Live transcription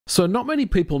So not many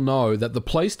people know that the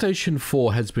PlayStation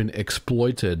 4 has been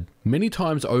exploited many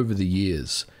times over the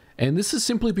years. And this is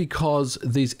simply because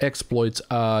these exploits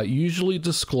are usually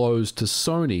disclosed to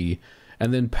Sony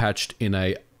and then patched in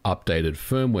a updated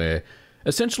firmware,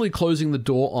 essentially closing the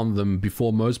door on them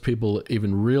before most people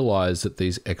even realize that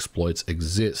these exploits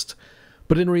exist.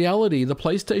 But in reality, the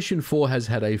PlayStation 4 has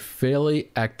had a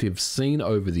fairly active scene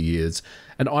over the years,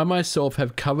 and I myself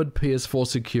have covered PS4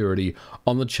 security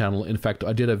on the channel. In fact,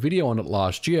 I did a video on it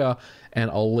last year, and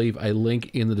I'll leave a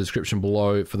link in the description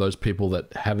below for those people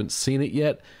that haven't seen it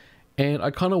yet. And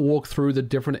I kind of walk through the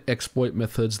different exploit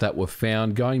methods that were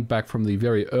found, going back from the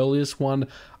very earliest one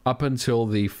up until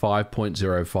the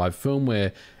 5.05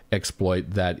 firmware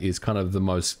exploit that is kind of the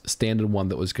most standard one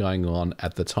that was going on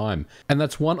at the time. And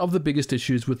that's one of the biggest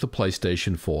issues with the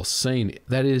PlayStation 4 scene.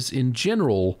 That is, in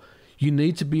general, you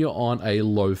need to be on a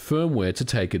low firmware to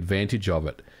take advantage of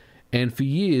it. And for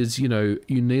years, you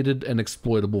needed an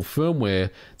exploitable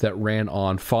firmware that ran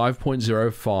on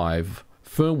 5.05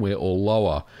 firmware or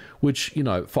lower, which,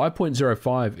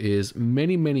 5.05 is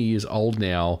many, many years old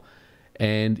now.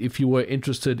 And if you were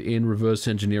interested in reverse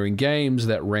engineering games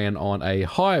that ran on a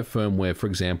higher firmware, for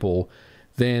example,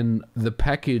 then the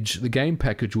game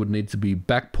package would need to be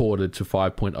backported to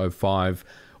 5.05,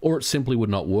 or it simply would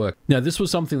not work. Now, this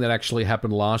was something that actually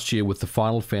happened last year with the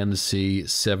Final Fantasy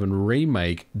VII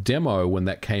Remake demo when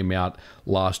that came out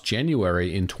last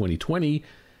January in 2020.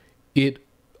 It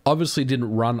obviously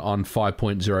didn't run on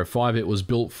 5.05. It was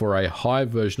built for a high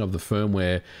version of the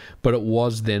firmware, but it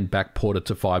was then backported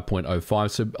to 5.05.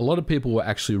 So a lot of people were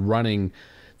actually running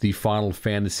the Final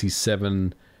Fantasy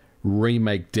VII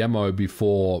Remake demo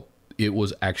before it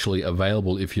was actually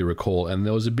available, if you recall. And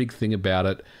there was a big thing about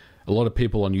it. A lot of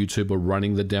people on YouTube were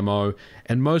running the demo,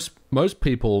 and most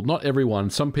people, not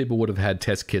everyone, some people would have had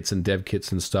test kits and dev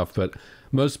kits and stuff, but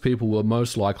most people were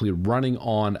most likely running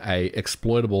on a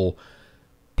exploitable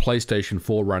PlayStation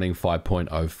 4 running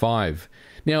 5.05.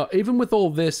 Now, even with all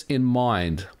this in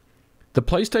mind, the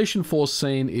PlayStation 4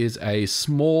 scene is a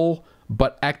small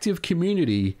but active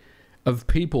community of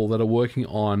people that are working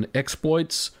on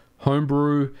exploits,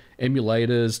 homebrew,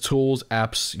 emulators, tools,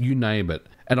 apps, you name it.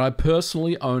 And I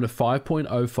personally own a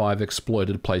 5.05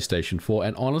 exploited PlayStation 4,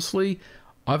 and honestly,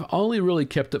 I've only really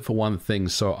kept it for one thing,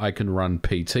 so I can run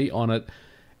PT on it.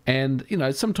 And,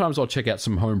 sometimes I'll check out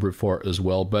some homebrew for it as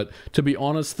well. But to be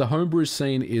honest, the homebrew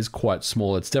scene is quite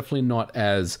small. It's definitely not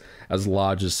as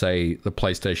large as, say, the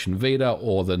PlayStation Vita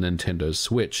or the Nintendo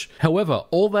Switch. However,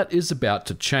 all that is about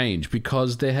to change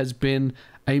because there has been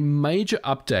a major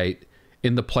update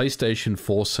in the PlayStation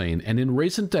 4 scene. And in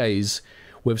recent days,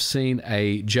 we've seen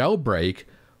a jailbreak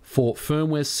for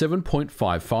firmware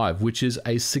 7.55, which is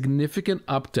a significant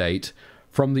update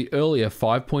from the earlier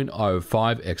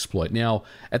 5.05 exploit. Now,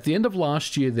 at the end of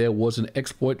last year, there was an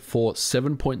exploit for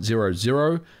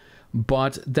 7.00,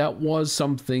 but that was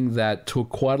something that took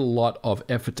quite a lot of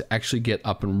effort to actually get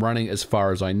up and running, as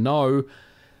far as I know.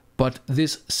 But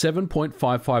this 7.55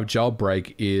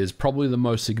 jailbreak is probably the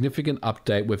most significant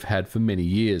update we've had for many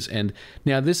years. And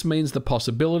now this means the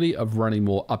possibility of running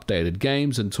more updated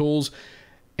games and tools.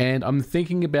 And I'm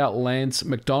thinking about Lance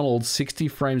McDonald's 60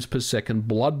 frames per second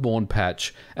Bloodborne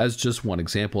patch as just one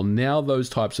example. Now those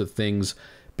types of things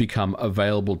become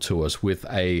available to us with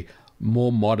a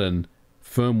more modern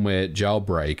firmware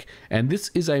jailbreak. And this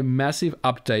is a massive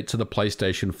update to the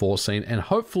PlayStation 4 scene, and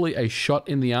hopefully a shot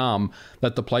in the arm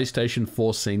that the PlayStation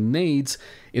 4 scene needs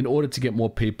in order to get more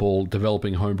people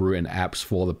developing homebrew and apps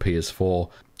for the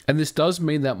PS4. And this does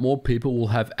mean that more people will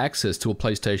have access to a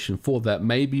PlayStation 4 that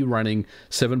may be running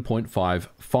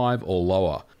 7.55 or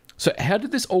lower. So how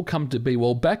did this all come to be?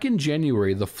 Well, back in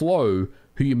January, The Flow,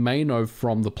 who you may know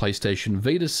from the PlayStation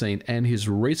Vita scene and his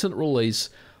recent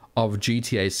release of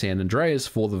GTA San Andreas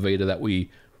for the Vita that we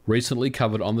recently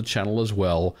covered on the channel as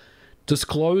well,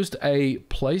 disclosed a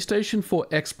PlayStation 4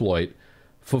 exploit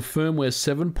for firmware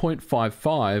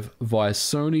 7.55 via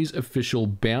Sony's official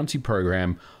bounty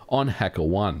program on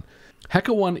HackerOne.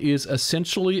 HackerOne is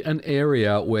essentially an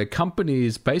area where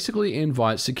companies basically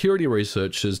invite security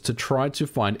researchers to try to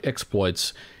find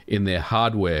exploits in their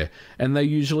hardware, and they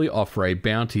usually offer a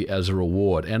bounty as a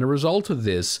reward. And a result of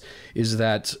this is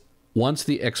that once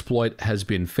the exploit has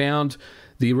been found,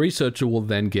 the researcher will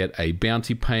then get a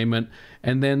bounty payment,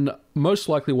 and then most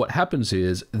likely what happens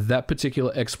is that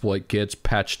particular exploit gets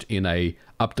patched in a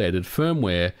updated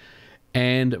firmware,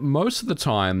 and most of the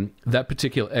time that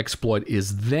particular exploit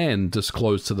is then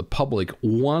disclosed to the public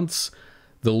once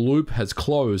the loop has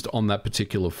closed on that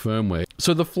particular firmware.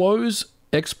 So the Flow's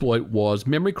exploit was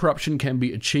memory corruption can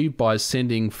be achieved by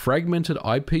sending fragmented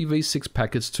IPv6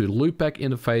 packets to loopback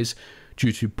interface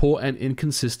due to poor and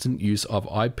inconsistent use of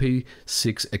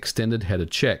IP6 extended header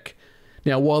check.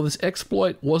 Now, while this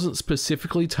exploit wasn't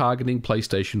specifically targeting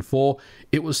PlayStation 4,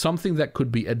 it was something that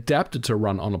could be adapted to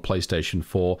run on a PlayStation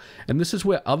 4, and this is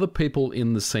where other people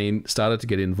in the scene started to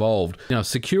get involved. Now,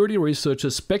 security researcher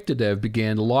SpectreDev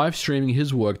began live streaming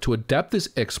his work to adapt this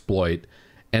exploit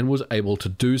and was able to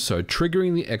do so,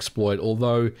 triggering the exploit,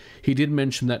 although he did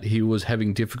mention that he was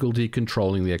having difficulty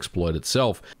controlling the exploit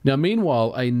itself. Now,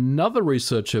 meanwhile, another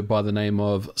researcher by the name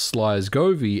of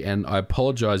Slyzgovy, and I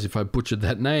apologize if I butchered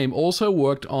that name, also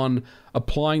worked on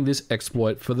applying this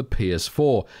exploit for the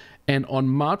PS4, and on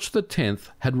March the 10th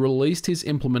had released his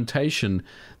implementation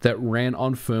that ran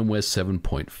on firmware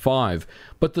 7.5.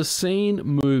 But the scene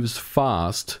moves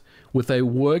fast with a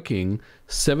working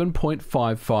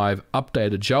 7.55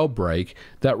 updated jailbreak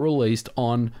that released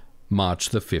on March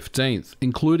the 15th,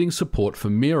 including support for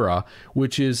Mirror,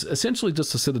 which is essentially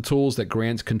just a set of tools that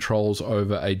grants controls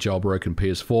over a jailbroken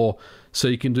PS4, so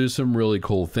you can do some really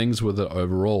cool things with it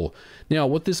overall. Now,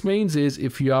 what this means is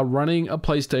if you are running a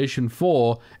PlayStation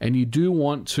 4 and you do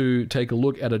want to take a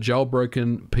look at a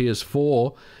jailbroken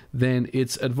PS4, then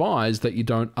it's advised that you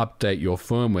don't update your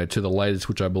firmware to the latest,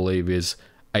 which I believe is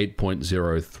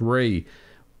 8.03.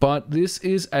 But this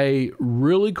is a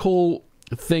really cool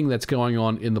thing that's going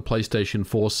on in the PlayStation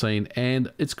 4 scene, and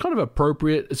it's kind of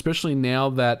appropriate, especially now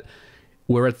that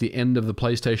we're at the end of the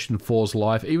PlayStation 4's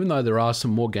life. Even though there are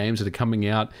some more games that are coming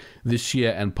out this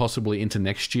year and possibly into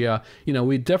next year, you know,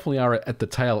 we definitely are at the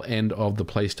tail end of the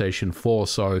PlayStation 4.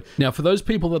 So now, for those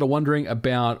people that are wondering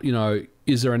about, you know,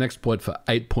 is there an exploit for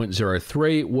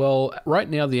 8.03? Well, right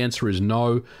now the answer is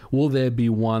no. Will there be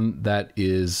one that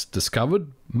is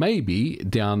discovered? Maybe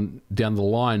down the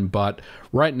line, but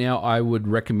right now I would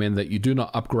recommend that you do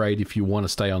not upgrade if you want to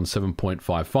stay on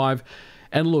 7.55.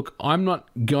 And look, I'm not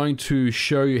going to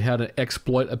show you how to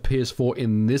exploit a PS4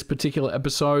 in this particular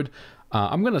episode.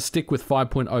 I'm going to stick with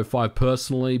 5.05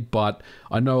 personally, but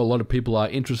I know a lot of people are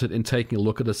interested in taking a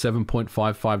look at a 7.55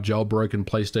 jailbroken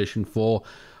PlayStation 4.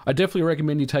 I definitely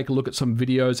recommend you take a look at some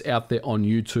videos out there on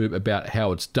YouTube about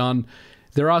how it's done.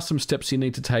 There are some steps you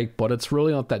need to take, but it's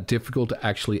really not that difficult to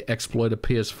actually exploit a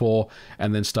PS4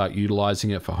 and then start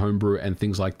utilizing it for homebrew and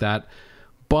things like that.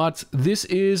 But this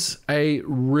is a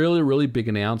really, really big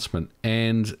announcement,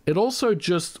 and it also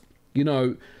just, you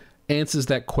know, answers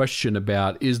that question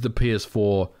about, is the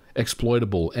PS4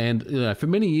 exploitable? And, you know, for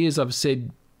many years I've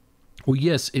said, well,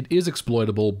 yes, it is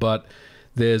exploitable, but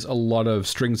there's a lot of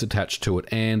strings attached to it.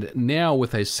 And now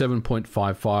with a 7.55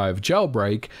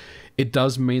 jailbreak, it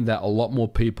does mean that a lot more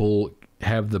people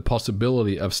have the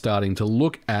possibility of starting to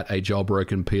look at a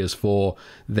jailbroken PS4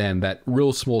 than that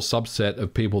real small subset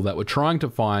of people that were trying to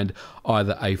find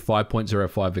either a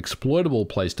 5.05 exploitable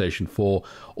PlayStation 4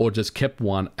 or just kept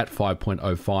one at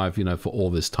 5.05, you know, for all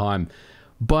this time.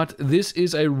 But this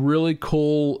is a really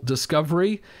cool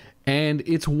discovery, and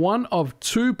it's one of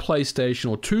two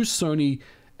PlayStation or two Sony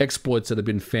exploits that have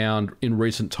been found in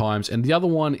recent times, and the other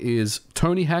one is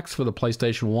Tony hacks for the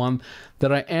PlayStation 1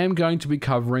 that I am going to be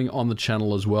covering on the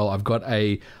channel as well. I've got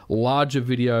a larger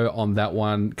video on that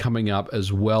one coming up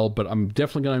as well, but I'm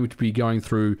definitely going to be going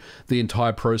through the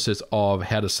entire process of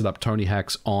how to set up Tony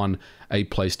hacks on a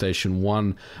PlayStation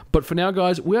 1. But for now,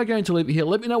 guys, we are going to leave it here.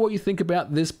 Let me know what you think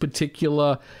about this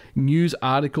particular news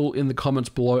article in the comments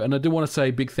below, and I do want to say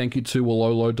a big thank you to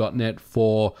Wololo.net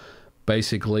for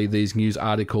basically these news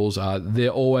articles. They're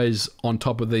always on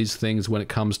top of these things when it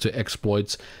comes to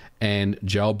exploits and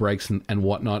jailbreaks and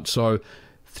whatnot. So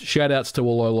shout outs to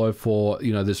Wololo for,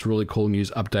 you know, this really cool news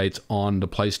updates on the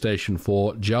PlayStation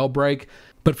 4 jailbreak.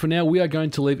 But for now, we are going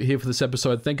to leave it here for this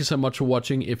episode. Thank you so much for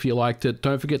watching. If you liked it,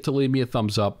 don't forget to leave me a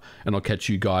thumbs up, and I'll catch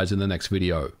you guys in the next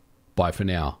video. Bye for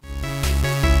now.